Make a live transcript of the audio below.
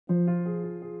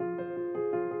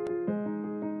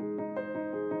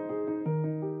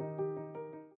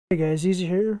Hey guys, Easy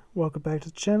here. Welcome back to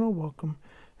the channel. Welcome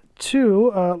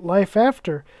to Life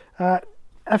After.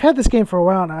 I've had this game for a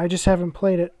while now. I just haven't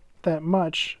played it that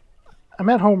much. I'm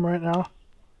at home right now.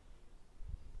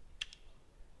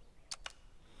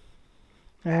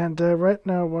 And right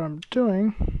now what I'm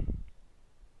doing...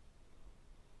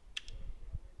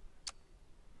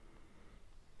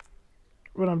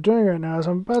 What I'm doing right now is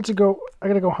I'm about to go... I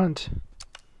gotta go hunt.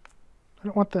 I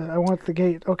want the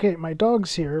gate. Okay, my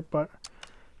dog's here, but...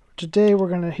 Today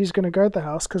he's gonna guard the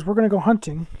house because we're gonna go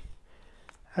hunting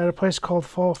at a place called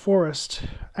Fall Forest.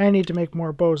 I need to make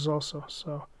more bows also,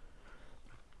 so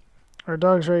our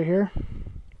dog's right here.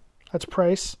 That's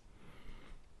Price.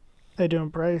 They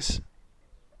doing Price.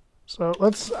 So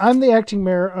I'm the acting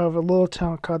mayor of a little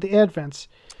town called the Advents.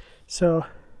 So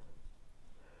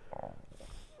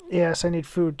yes, I need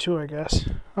food too, I guess.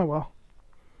 Oh well.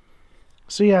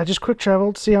 So yeah, just quick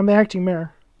traveled. See, I'm the acting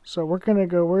mayor. So we're gonna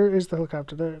go. Where is the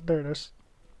helicopter? There it is.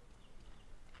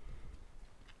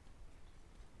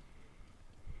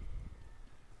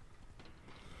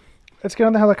 Let's get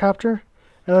on the helicopter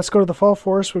and let's go to the Fall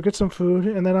Forest. We'll get some food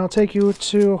and then I'll take you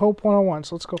to Hope 101.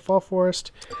 So let's go Fall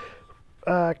Forest.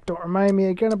 Don't remind me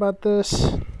again about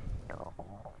this.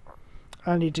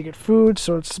 I need to get food,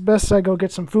 so it's best I go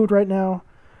get some food right now.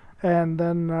 And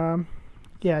then,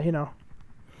 yeah, you know,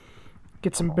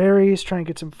 get some berries, try and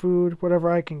get some food, whatever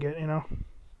I can get, you know.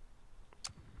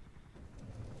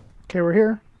 Okay, we're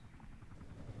here.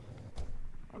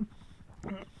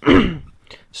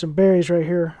 Some berries right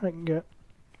here I can get.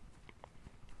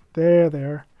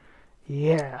 There.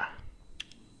 Yeah.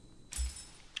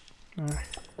 Alright.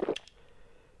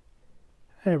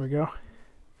 There we go.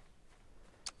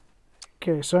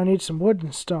 Okay, so I need some wood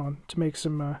and stone to make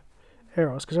some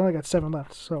arrows, because I only got 7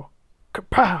 left, so...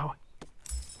 Kapow!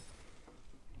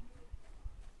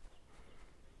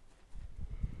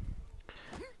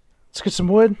 Let's get some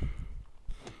wood.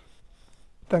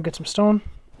 Then get some stone.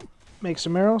 Make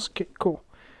some arrows. Okay, cool.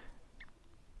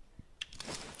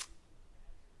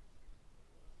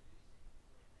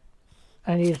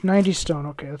 I need 90 stone.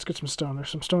 Okay, let's get some stone. There's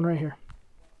some stone right here.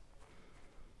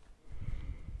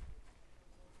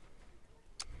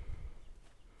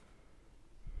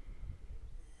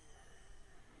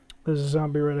 There's a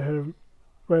zombie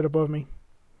right above me.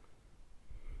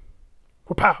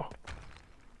 Pow!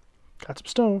 Got some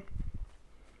stone.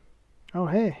 Oh,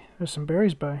 hey, there's some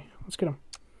berries by. Let's get them.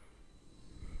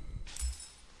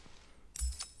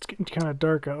 It's getting kind of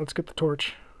dark out. Let's get the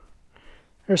torch.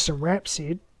 There's some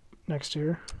rapeseed next to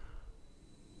here.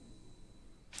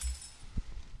 So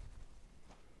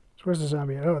where's the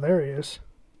zombie at? Oh, there he is.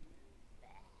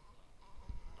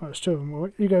 Oh, there's 2 of them.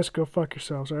 Well, you guys go fuck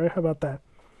yourselves, alright? How about that?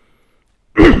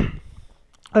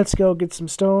 Let's go get some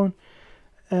stone.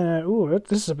 Ooh,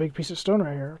 this is a big piece of stone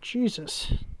right here.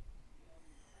 Jesus.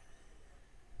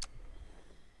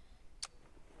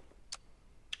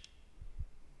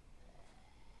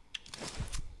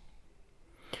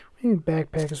 What do you mean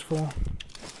backpack is full?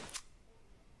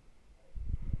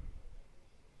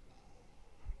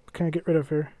 What can I get rid of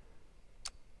here?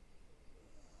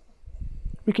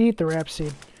 We can eat the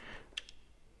rapeseed.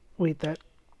 We'll eat that.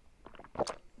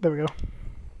 There we go.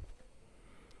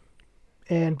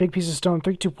 And big piece of stone.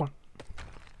 3, 2, 1.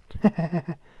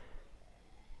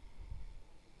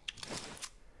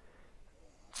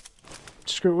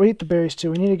 Screw it. We'll eat the berries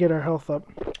too. We need to get our health up.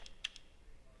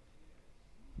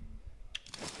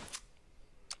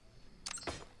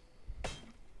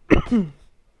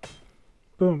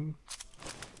 Boom.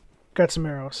 Got some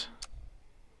arrows.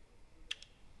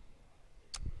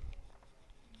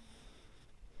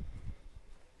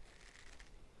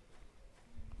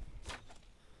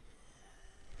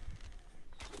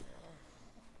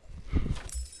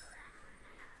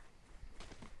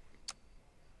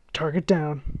 Target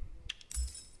down.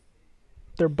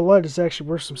 Their blood is actually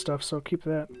worth some stuff, so keep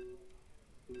that.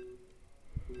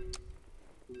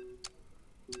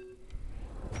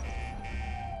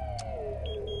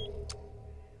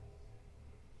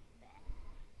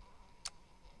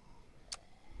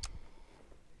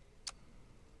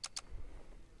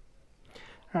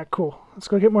 Alright, cool. Let's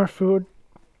go get more food.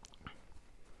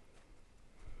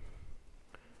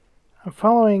 I'm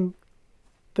following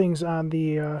things on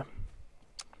the...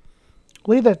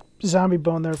 leave that zombie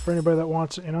bone there for anybody that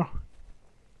wants it, you know?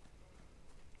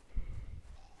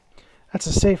 That's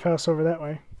a safe house over that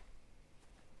way.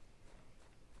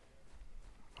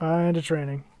 And it's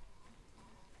raining.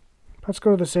 Let's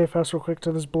go to the safe house real quick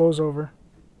till this blows over.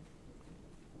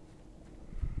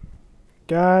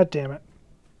 God damn it.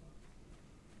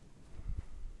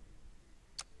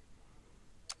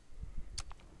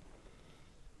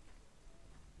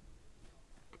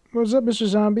 What's up, Mr.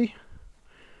 Zombie?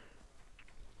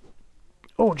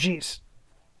 Oh, jeez.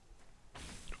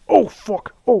 Oh,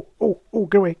 fuck. Oh, oh, oh,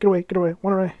 get away, get away, get away.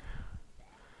 One away.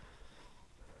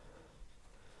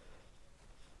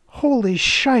 Holy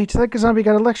shite, that zombie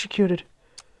got electrocuted.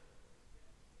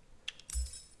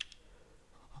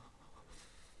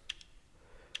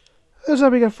 That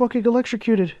zombie got fucking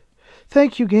electrocuted.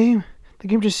 Thank you, game. The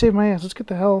game just saved my ass. Let's get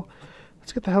the hell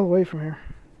away from here.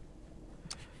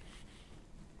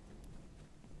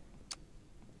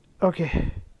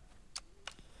 Okay.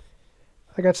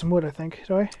 I got some wood, I think.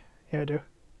 Do I? Yeah, I do.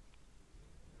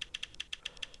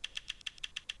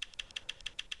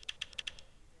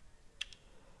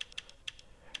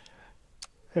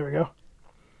 There we go.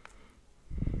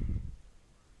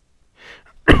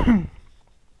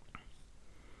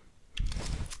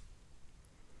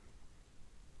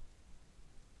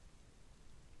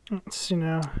 Let's see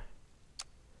now.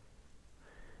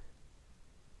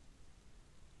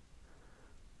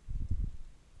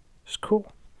 It's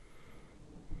cool.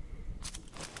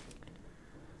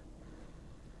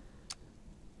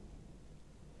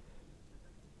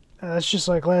 That's just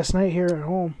like last night here at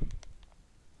home.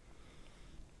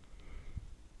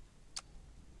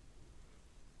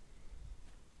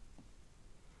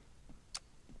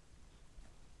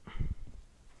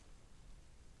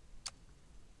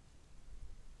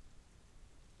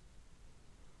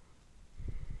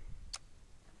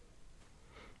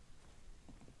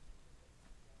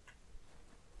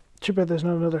 Too bad there's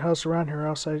not another house around here, or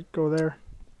else I'd go there.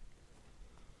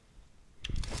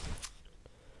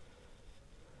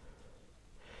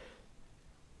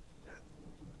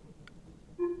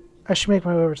 I should make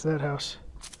my way over to that house.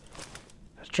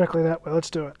 It's directly that way. Let's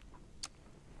do it.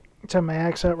 Let's have my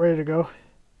axe out, ready to go.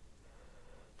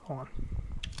 Hold on.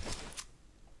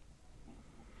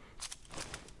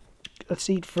 Let's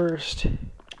eat first.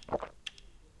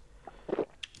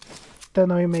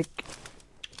 Then we make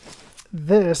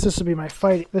this. This will be my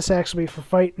fight. This axe will be for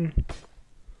fighting.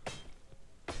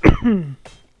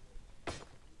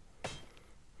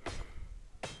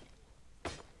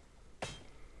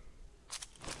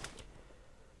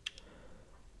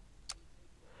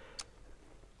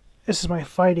 This is my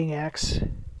fighting axe.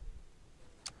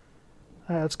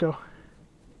 Alright, let's go.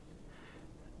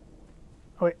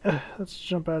 Oh wait, let's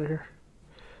jump out of here.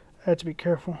 I have to be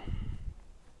careful.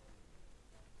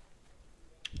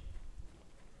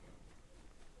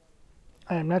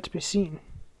 I am not to be seen.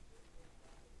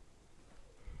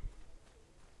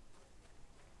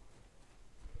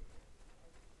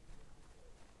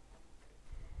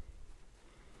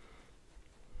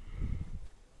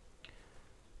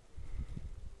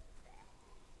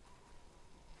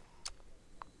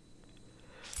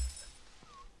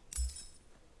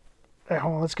 Alright,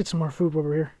 hold on, let's get some more food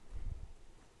over here.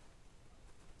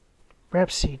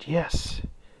 Rapeseed, yes.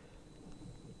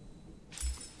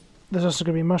 There's also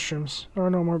going to be mushrooms. Oh,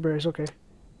 no, more berries, okay.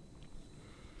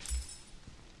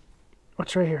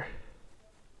 What's right here?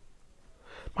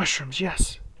 Mushrooms,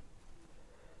 yes.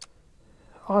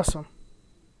 Awesome.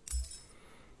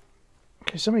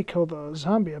 Okay, somebody killed the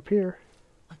zombie up here.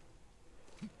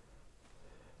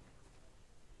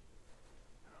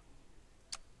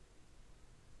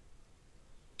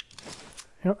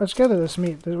 You know, let's gather this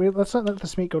meat. Let's not let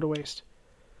this meat go to waste.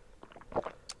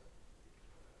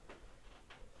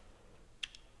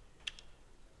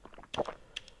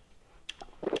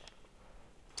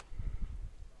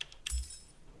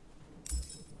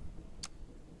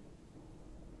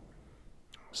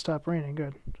 Stop raining,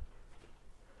 good.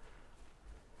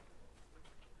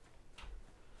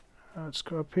 Let's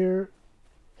go up here.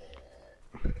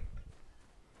 And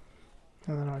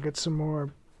then I'll get some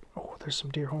more. Oh, there's some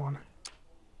deer. Hold on.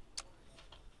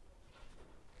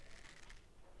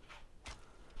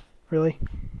 Really?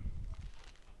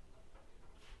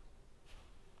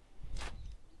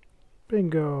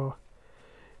 Bingo.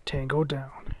 Tango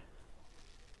down.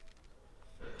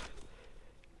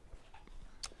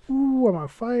 Ooh, I'm on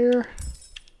fire.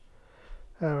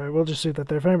 Alright, we'll just leave that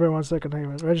there. If anybody wants that, I can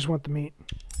name it. I just want the meat.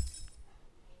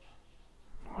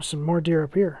 Oh, some more deer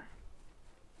up here,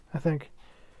 I think.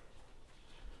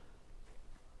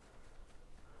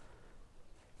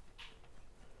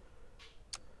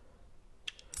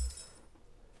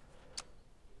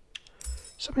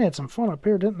 Somebody had some fun up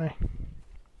here, didn't they?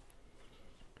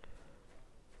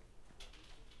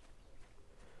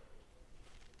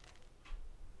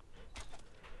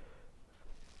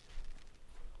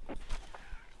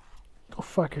 Go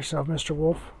fuck yourself, Mr.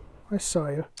 Wolf. I saw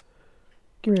you.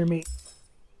 Give me your meat.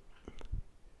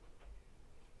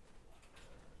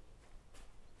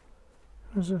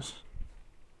 What is this?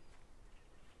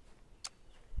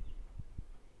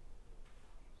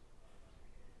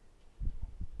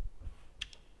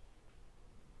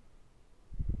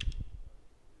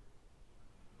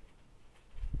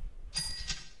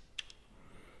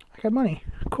 I got money.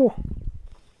 Cool.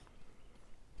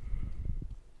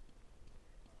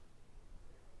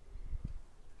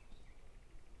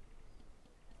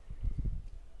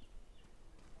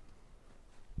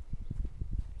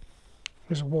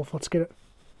 There's a wolf. Let's get it.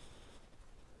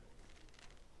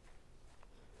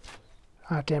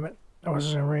 Ah, damn it. I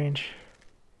wasn't in range.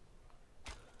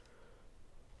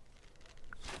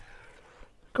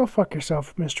 Go fuck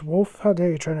yourself, Mr. Wolf. How dare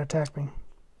you try to attack me?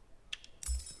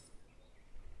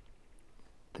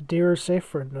 The deer are safe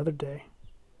for another day.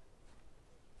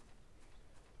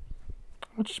 How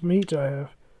much meat do I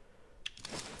have?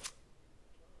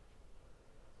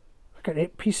 I got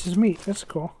 8 pieces of meat. That's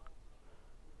cool.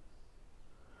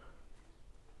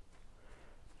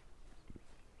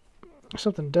 There's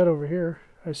something dead over here.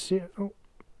 I see it. Oh.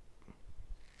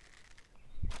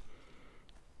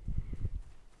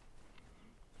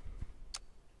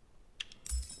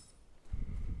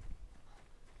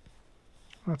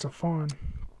 That's a fawn.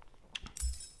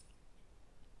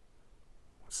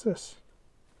 What's this?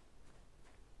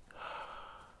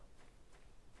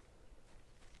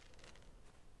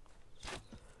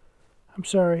 I'm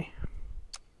sorry.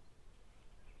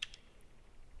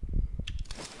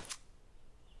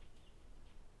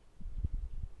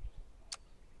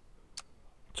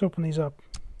 Let's open these up.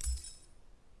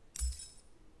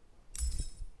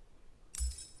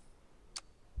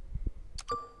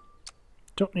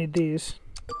 Don't need these.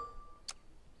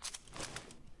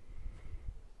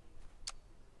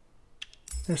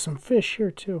 There's some fish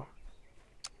here too.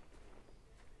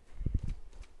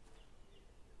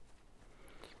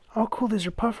 Oh cool, these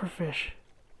are puffer fish.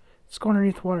 Let's go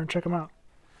underneath the water and check them out.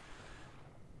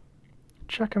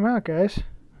 Check them out, guys.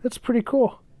 That's pretty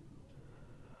cool.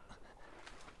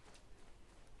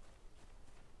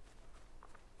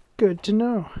 Good to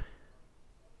know.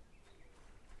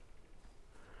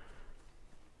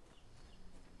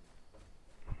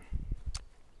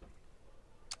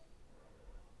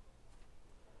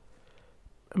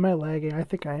 Am I lagging? I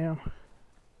think I am.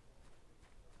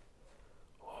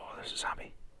 Oh, there's a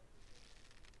zombie.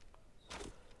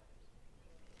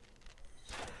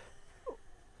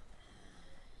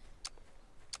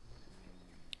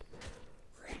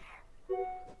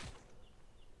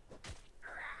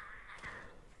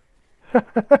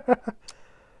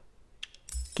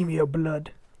 Give me your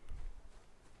blood.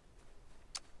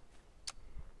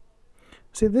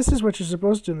 See, this is what you're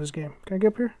supposed to do in this game. Can I get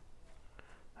up here?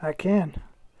 I can.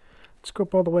 Let's go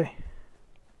up all the way.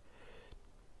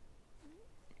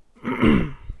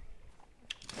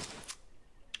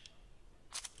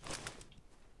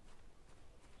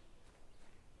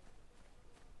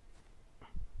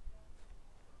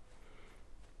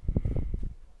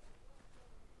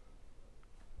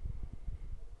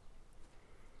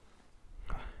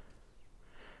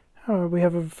 Oh, we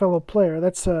have a fellow player.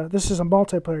 That's this is a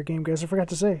multiplayer game, guys. I forgot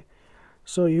to say.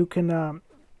 So you can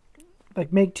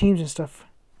like make teams and stuff.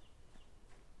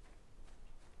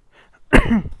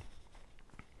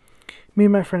 Me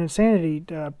and my friend Insanity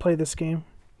play this game.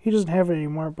 He doesn't have it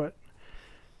anymore, but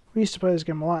we used to play this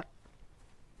game a lot.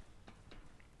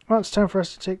 Well, it's time for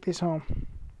us to take these home.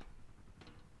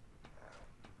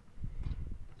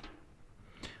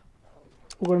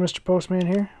 We'll go to Mr. Postman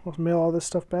here. We'll mail all this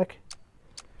stuff back.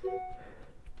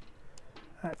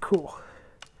 Cool.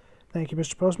 Thank you,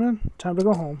 Mr. Postman. Time to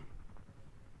go home.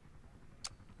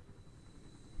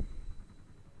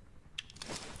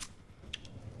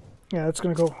 Yeah, let's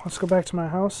go back to my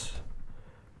house.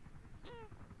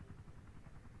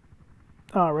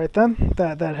 All right then,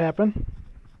 that happened.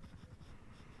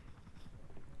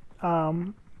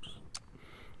 So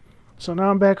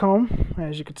now I'm back home,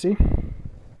 as you can see.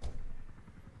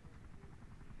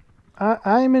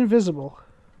 I am invisible.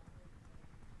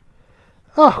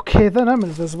 Okay, then I'm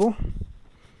invisible.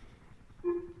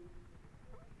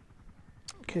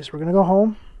 Okay, so we're gonna go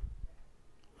home,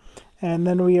 and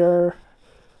then I'm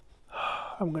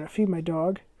gonna feed my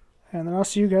dog, and then I'll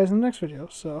see you guys in the next video.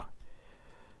 So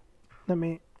let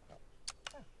me.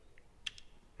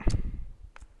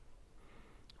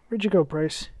 Where'd you go,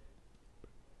 Bryce?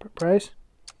 Bryce?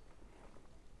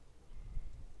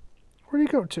 Where'd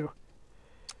he go to?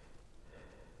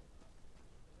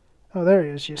 Oh, there he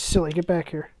is, you silly. Get back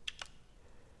here.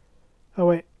 Oh,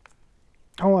 wait.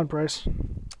 Hold on, Bryce.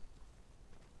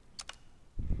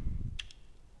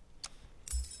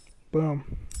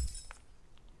 Boom.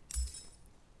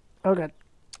 Oh, God.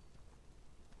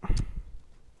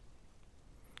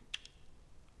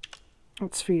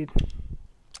 Let's feed.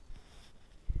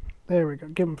 There we go.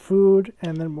 Give him food,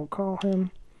 and then we'll call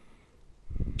him.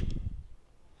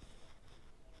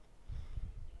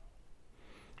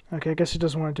 Okay, I guess he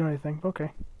doesn't want to do anything.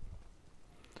 Okay.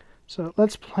 So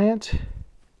let's plant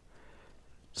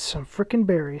some frickin'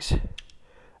 berries. I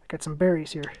got some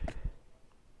berries here.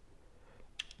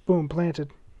 Boom,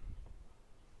 planted.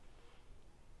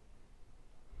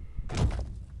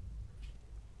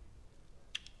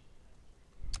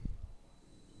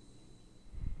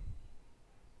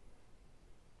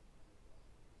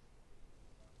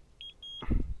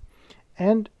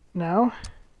 And now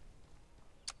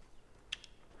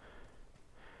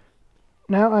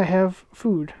I have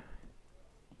food.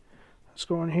 Let's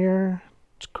go in here.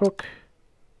 Let's cook.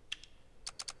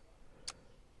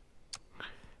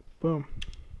 Boom.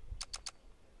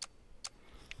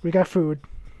 We got food.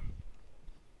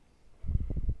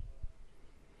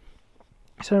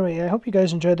 So anyway, I hope you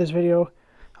guys enjoyed this video.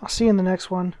 I'll see you in the next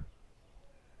one.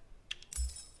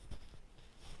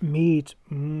 Meat.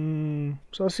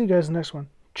 So I'll see you guys in the next one.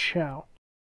 Ciao.